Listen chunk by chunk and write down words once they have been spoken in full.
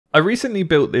I recently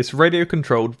built this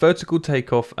radio-controlled vertical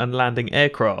takeoff and landing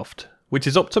aircraft, which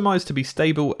is optimised to be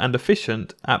stable and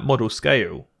efficient at model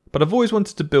scale. But I've always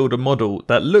wanted to build a model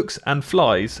that looks and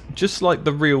flies just like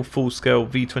the real full-scale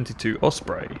V22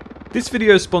 Osprey. This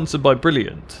video is sponsored by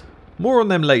Brilliant. More on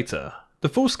them later. The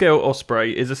full-scale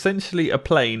Osprey is essentially a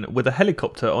plane with a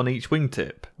helicopter on each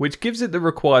wingtip, which gives it the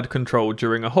required control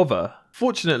during a hover.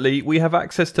 Fortunately, we have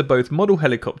access to both model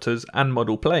helicopters and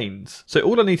model planes, so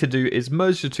all I need to do is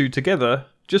merge the two together,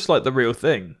 just like the real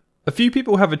thing. A few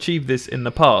people have achieved this in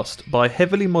the past by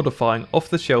heavily modifying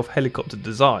off-the-shelf helicopter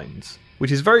designs,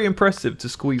 which is very impressive to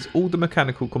squeeze all the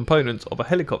mechanical components of a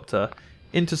helicopter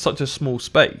into such a small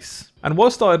space. And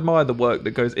whilst I admire the work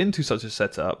that goes into such a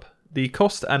setup, the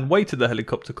cost and weight of the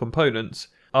helicopter components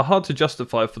are hard to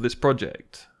justify for this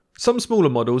project. Some smaller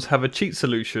models have a cheat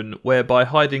solution where by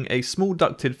hiding a small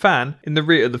ducted fan in the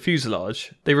rear of the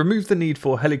fuselage, they remove the need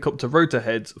for helicopter rotor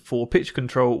heads for pitch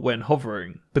control when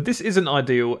hovering. But this isn't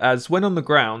ideal, as when on the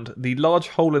ground, the large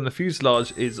hole in the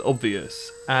fuselage is obvious,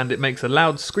 and it makes a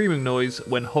loud screaming noise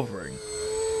when hovering.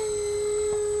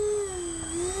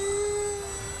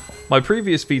 My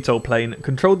previous VTOL plane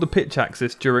controlled the pitch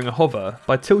axis during a hover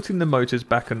by tilting the motors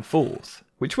back and forth,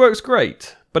 which works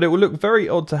great, but it will look very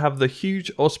odd to have the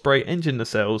huge Osprey engine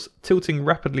nacelles tilting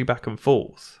rapidly back and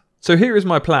forth. So here is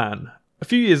my plan. A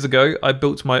few years ago I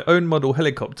built my own model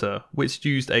helicopter, which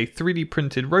used a 3D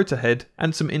printed rotor head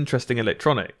and some interesting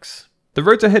electronics. The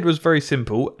rotor head was very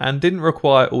simple and didn't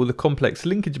require all the complex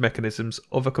linkage mechanisms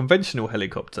of a conventional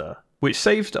helicopter, which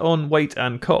saved on weight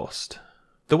and cost.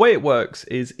 The way it works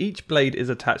is each blade is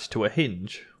attached to a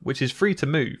hinge, which is free to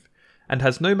move, and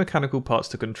has no mechanical parts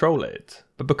to control it.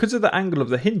 But because of the angle of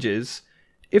the hinges,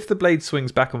 if the blade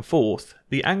swings back and forth,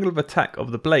 the angle of attack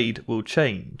of the blade will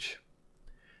change.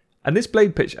 And this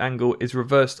blade pitch angle is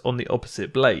reversed on the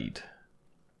opposite blade.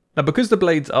 Now because the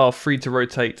blades are free to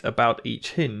rotate about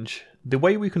each hinge, the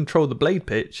way we control the blade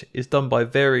pitch is done by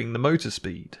varying the motor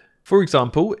speed. For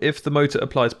example, if the motor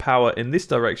applies power in this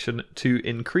direction to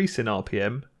increase in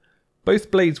RPM,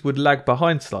 both blades would lag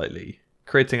behind slightly,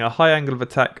 creating a high angle of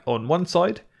attack on one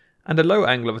side and a low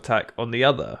angle of attack on the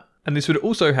other. And this would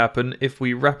also happen if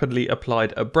we rapidly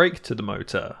applied a brake to the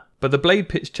motor, but the blade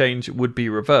pitch change would be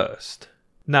reversed.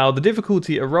 Now the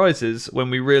difficulty arises when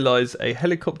we realise a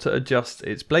helicopter adjusts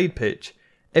its blade pitch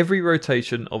every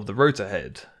rotation of the rotor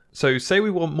head. So say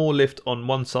we want more lift on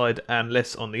one side and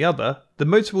less on the other, the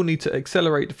motor will need to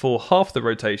accelerate for half the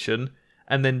rotation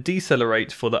and then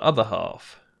decelerate for the other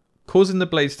half, causing the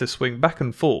blades to swing back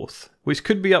and forth, which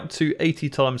could be up to 80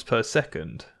 times per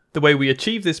second. The way we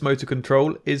achieve this motor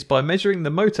control is by measuring the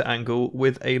motor angle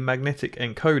with a magnetic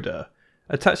encoder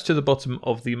attached to the bottom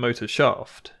of the motor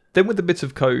shaft. Then with a bit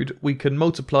of code we can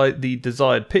multiply the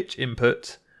desired pitch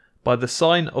input by the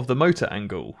sine of the motor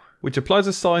angle, which applies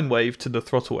a sine wave to the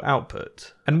throttle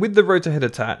output. And with the rotor head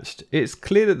attached, it's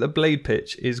clear that the blade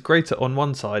pitch is greater on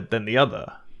one side than the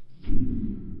other.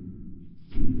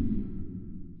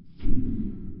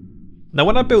 Now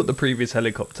when I built the previous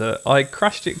helicopter, I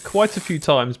crashed it quite a few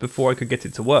times before I could get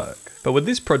it to work. But with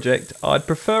this project, I'd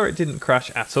prefer it didn't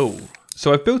crash at all.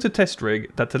 So I've built a test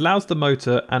rig that allows the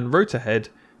motor and rotor head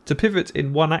to pivot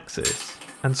in one axis.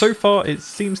 And so far it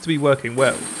seems to be working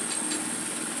well.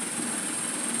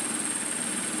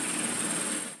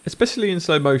 Especially in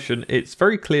slow motion, it's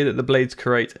very clear that the blades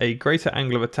create a greater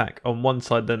angle of attack on one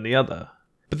side than the other.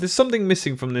 But there's something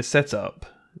missing from this setup.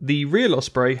 The real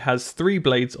Osprey has 3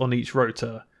 blades on each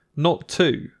rotor, not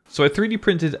 2. So I 3D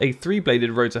printed a 3-bladed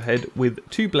rotor head with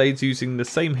 2 blades using the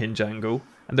same hinge angle,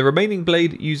 and the remaining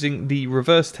blade using the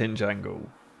reversed hinge angle,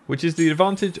 which is the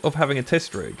advantage of having a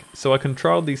test rig, so I can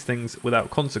trial these things without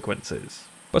consequences.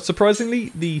 But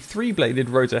surprisingly, the 3-bladed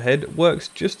rotor head works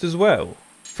just as well.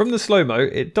 From the slow-mo,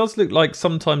 it does look like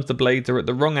sometimes the blades are at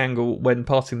the wrong angle when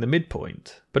passing the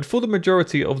midpoint, but for the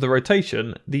majority of the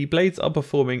rotation, the blades are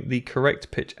performing the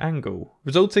correct pitch angle,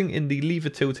 resulting in the lever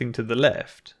tilting to the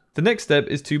left. The next step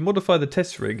is to modify the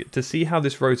test rig to see how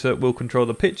this rotor will control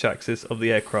the pitch axis of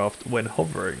the aircraft when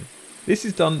hovering. This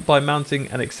is done by mounting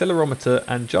an accelerometer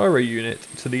and gyro unit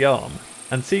to the arm,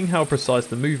 and seeing how precise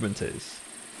the movement is.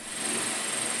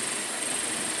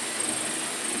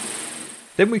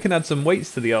 Then we can add some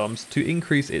weights to the arms to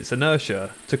increase its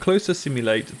inertia to closer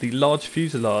simulate the large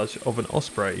fuselage of an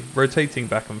Osprey rotating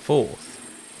back and forth.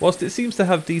 Whilst it seems to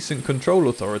have decent control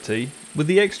authority, with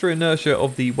the extra inertia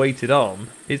of the weighted arm,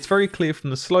 it's very clear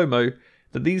from the slow-mo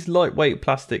that these lightweight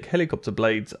plastic helicopter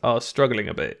blades are struggling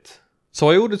a bit. So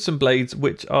I ordered some blades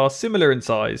which are similar in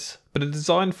size, but are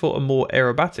designed for a more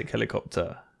aerobatic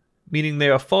helicopter, meaning they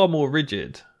are far more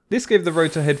rigid. This gave the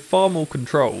rotor head far more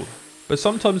control, but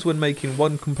sometimes when making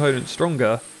one component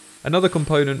stronger, another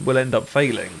component will end up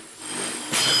failing.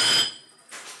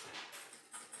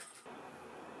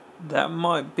 That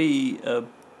might be a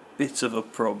bit of a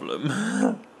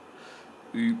problem.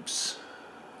 Oops.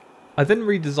 I then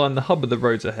redesigned the hub of the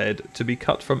rotor head to be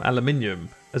cut from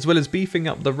aluminium, as well as beefing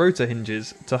up the rotor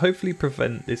hinges to hopefully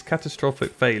prevent this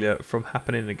catastrophic failure from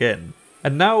happening again.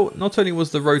 And now, not only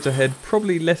was the rotor head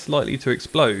probably less likely to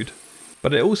explode,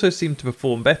 but it also seemed to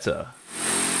perform better.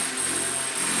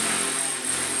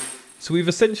 So we've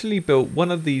essentially built one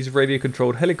of these radio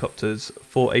controlled helicopters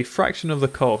for a fraction of the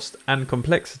cost and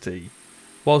complexity,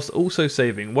 whilst also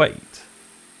saving weight.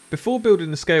 Before building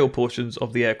the scale portions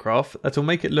of the aircraft that will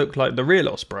make it look like the real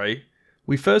Osprey,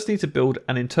 we first need to build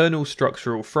an internal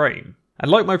structural frame.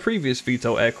 And like my previous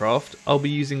VTOL aircraft, I'll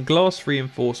be using glass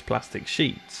reinforced plastic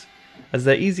sheets, as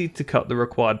they're easy to cut the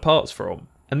required parts from,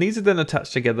 and these are then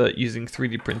attached together using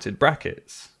 3D printed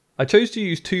brackets. I chose to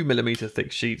use 2mm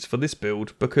thick sheets for this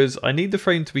build because I need the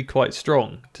frame to be quite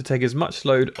strong to take as much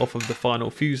load off of the final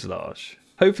fuselage,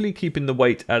 hopefully keeping the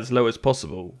weight as low as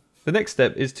possible. The next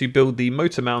step is to build the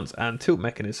motor mounts and tilt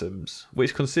mechanisms,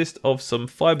 which consist of some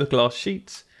fiberglass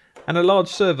sheets and a large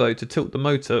servo to tilt the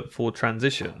motor for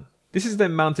transition. This is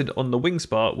then mounted on the wing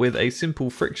spar with a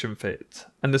simple friction fit,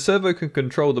 and the servo can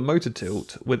control the motor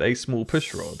tilt with a small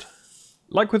push rod.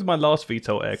 Like with my last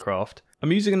VTOL aircraft,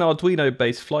 I'm using an Arduino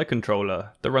based flight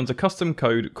controller that runs a custom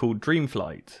code called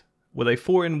Dreamflight, with a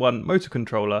 4-in-1 motor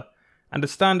controller and a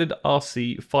standard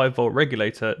RC 5V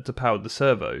regulator to power the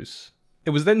servos.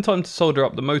 It was then time to solder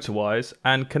up the motor wires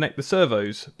and connect the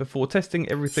servos before testing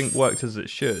everything worked as it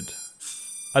should.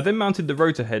 I then mounted the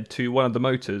rotor head to one of the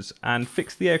motors and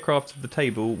fixed the aircraft to the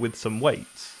table with some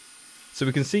weights, so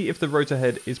we can see if the rotor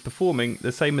head is performing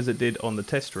the same as it did on the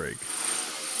test rig.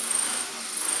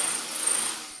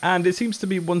 And it seems to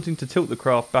be wanting to tilt the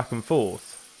craft back and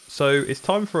forth, so it's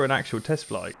time for an actual test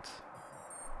flight.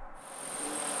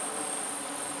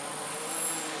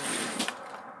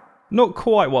 Not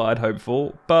quite what I'd hoped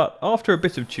for, but after a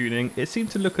bit of tuning it seemed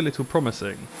to look a little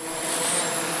promising.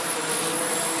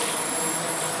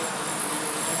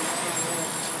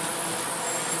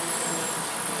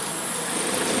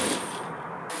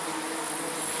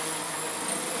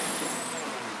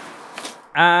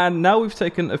 And now we've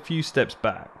taken a few steps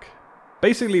back.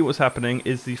 Basically what's happening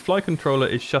is the flight controller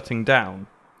is shutting down,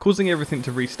 causing everything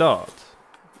to restart.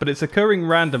 But it's occurring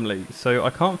randomly, so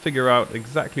I can't figure out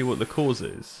exactly what the cause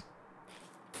is.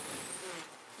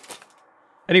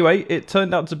 Anyway, it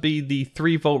turned out to be the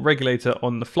 3V regulator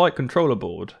on the flight controller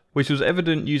board, which was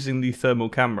evident using the thermal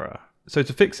camera. So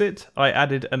to fix it, I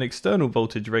added an external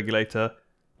voltage regulator,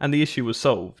 and the issue was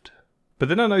solved. But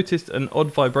then I noticed an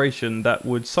odd vibration that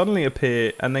would suddenly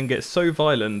appear and then get so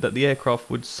violent that the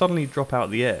aircraft would suddenly drop out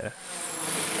of the air.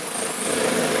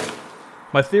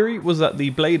 My theory was that the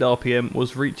blade RPM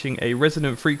was reaching a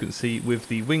resonant frequency with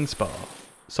the wing spar,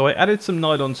 so I added some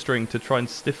nylon string to try and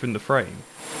stiffen the frame.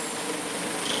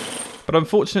 But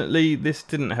unfortunately this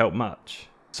didn't help much.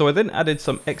 So I then added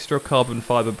some extra carbon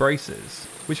fibre braces,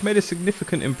 which made a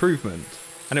significant improvement,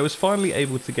 and it was finally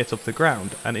able to get off the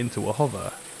ground and into a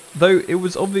hover. Though it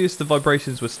was obvious the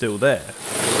vibrations were still there.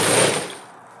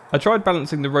 I tried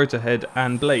balancing the rotor head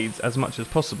and blades as much as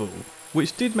possible,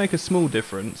 which did make a small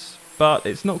difference, but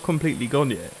it's not completely gone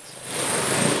yet.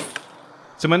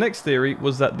 So my next theory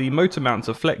was that the motor mounts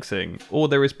are flexing, or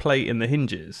there is play in the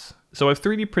hinges. So I've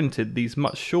 3D printed these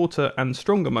much shorter and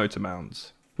stronger motor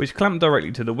mounts, which clamp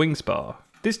directly to the wing spar.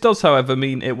 This does however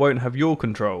mean it won't have yaw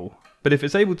control, but if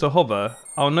it's able to hover,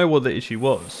 I'll know what the issue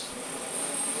was.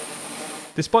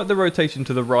 Despite the rotation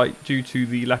to the right due to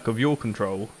the lack of yaw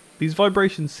control, these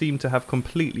vibrations seem to have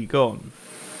completely gone.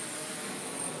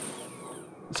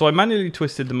 So I manually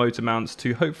twisted the motor mounts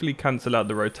to hopefully cancel out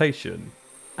the rotation,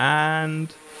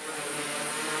 and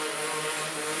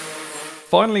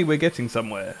finally we're getting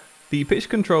somewhere. The pitch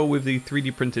control with the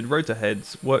 3D printed rotor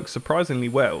heads works surprisingly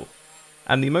well,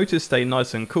 and the motors stay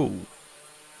nice and cool.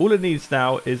 All it needs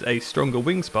now is a stronger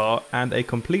wing spar and a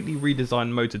completely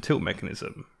redesigned motor tilt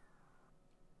mechanism.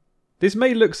 This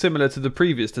may look similar to the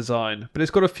previous design, but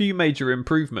it's got a few major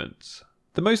improvements.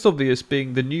 The most obvious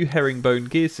being the new herringbone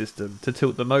gear system to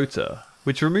tilt the motor,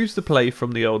 which removes the play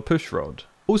from the old push rod.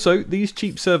 Also, these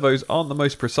cheap servos aren't the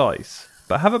most precise,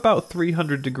 but have about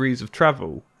 300 degrees of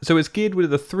travel, so it's geared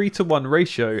with a 3:1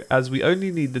 ratio as we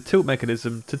only need the tilt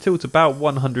mechanism to tilt about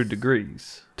 100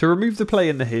 degrees. To remove the play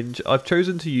in the hinge, I've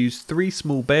chosen to use 3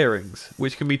 small bearings,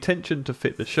 which can be tensioned to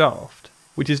fit the shaft,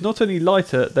 which is not only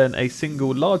lighter than a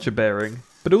single larger bearing,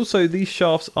 but also these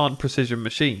shafts aren't precision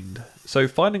machined, so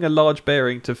finding a large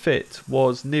bearing to fit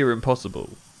was near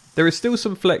impossible. There is still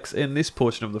some flex in this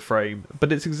portion of the frame,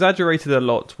 but it's exaggerated a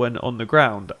lot when on the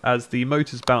ground as the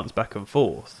motors bounce back and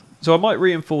forth, so I might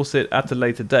reinforce it at a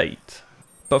later date.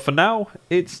 But for now,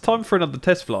 it's time for another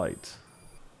test flight.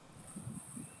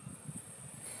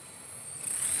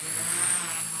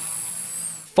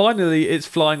 Finally, it's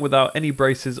flying without any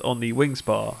braces on the wing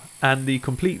spar, and the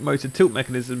complete motor tilt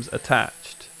mechanisms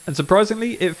attached. And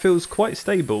surprisingly, it feels quite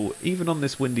stable even on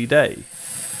this windy day.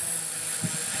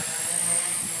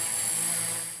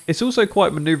 It's also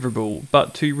quite manoeuvrable,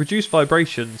 but to reduce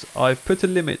vibrations, I've put a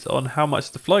limit on how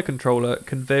much the flight controller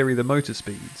can vary the motor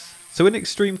speeds. So in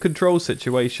extreme control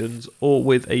situations, or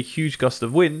with a huge gust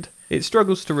of wind, it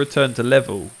struggles to return to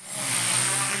level.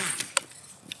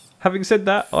 Having said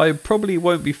that, I probably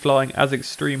won't be flying as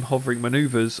extreme hovering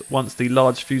manoeuvres once the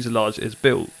large fuselage is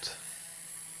built.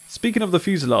 Speaking of the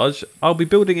fuselage, I'll be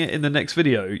building it in the next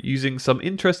video using some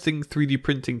interesting 3D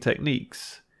printing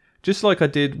techniques, just like I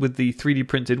did with the 3D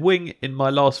printed wing in my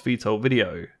last VTOL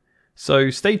video. So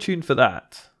stay tuned for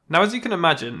that. Now, as you can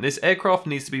imagine, this aircraft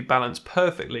needs to be balanced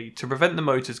perfectly to prevent the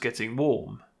motors getting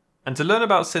warm. And to learn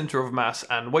about centre of mass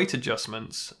and weight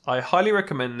adjustments, I highly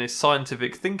recommend this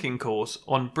scientific thinking course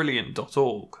on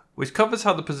brilliant.org, which covers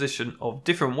how the position of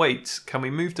different weights can be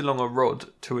moved along a rod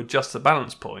to adjust the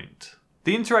balance point.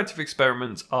 The interactive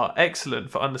experiments are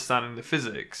excellent for understanding the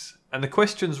physics, and the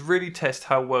questions really test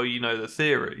how well you know the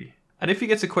theory. And if you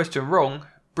get a question wrong,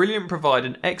 Brilliant provide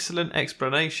an excellent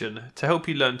explanation to help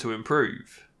you learn to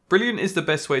improve. Brilliant is the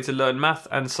best way to learn math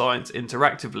and science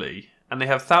interactively, and they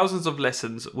have thousands of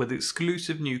lessons with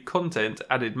exclusive new content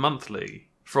added monthly.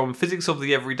 From physics of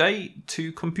the everyday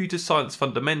to computer science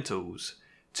fundamentals,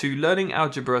 to learning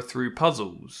algebra through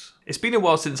puzzles. It's been a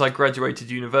while since I graduated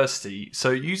university,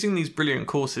 so using these Brilliant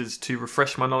courses to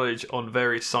refresh my knowledge on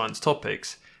various science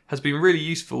topics has been really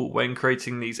useful when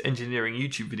creating these engineering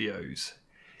YouTube videos.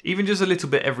 Even just a little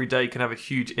bit every day can have a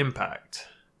huge impact.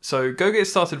 So go get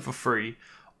started for free,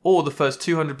 or the first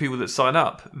 200 people that sign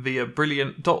up via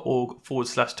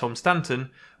brilliant.org/Tom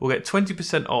Stanton will get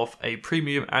 20% off a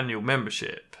premium annual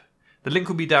membership. The link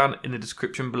will be down in the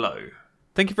description below.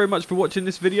 Thank you very much for watching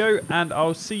this video, and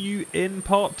I'll see you in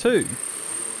part 2.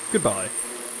 Goodbye.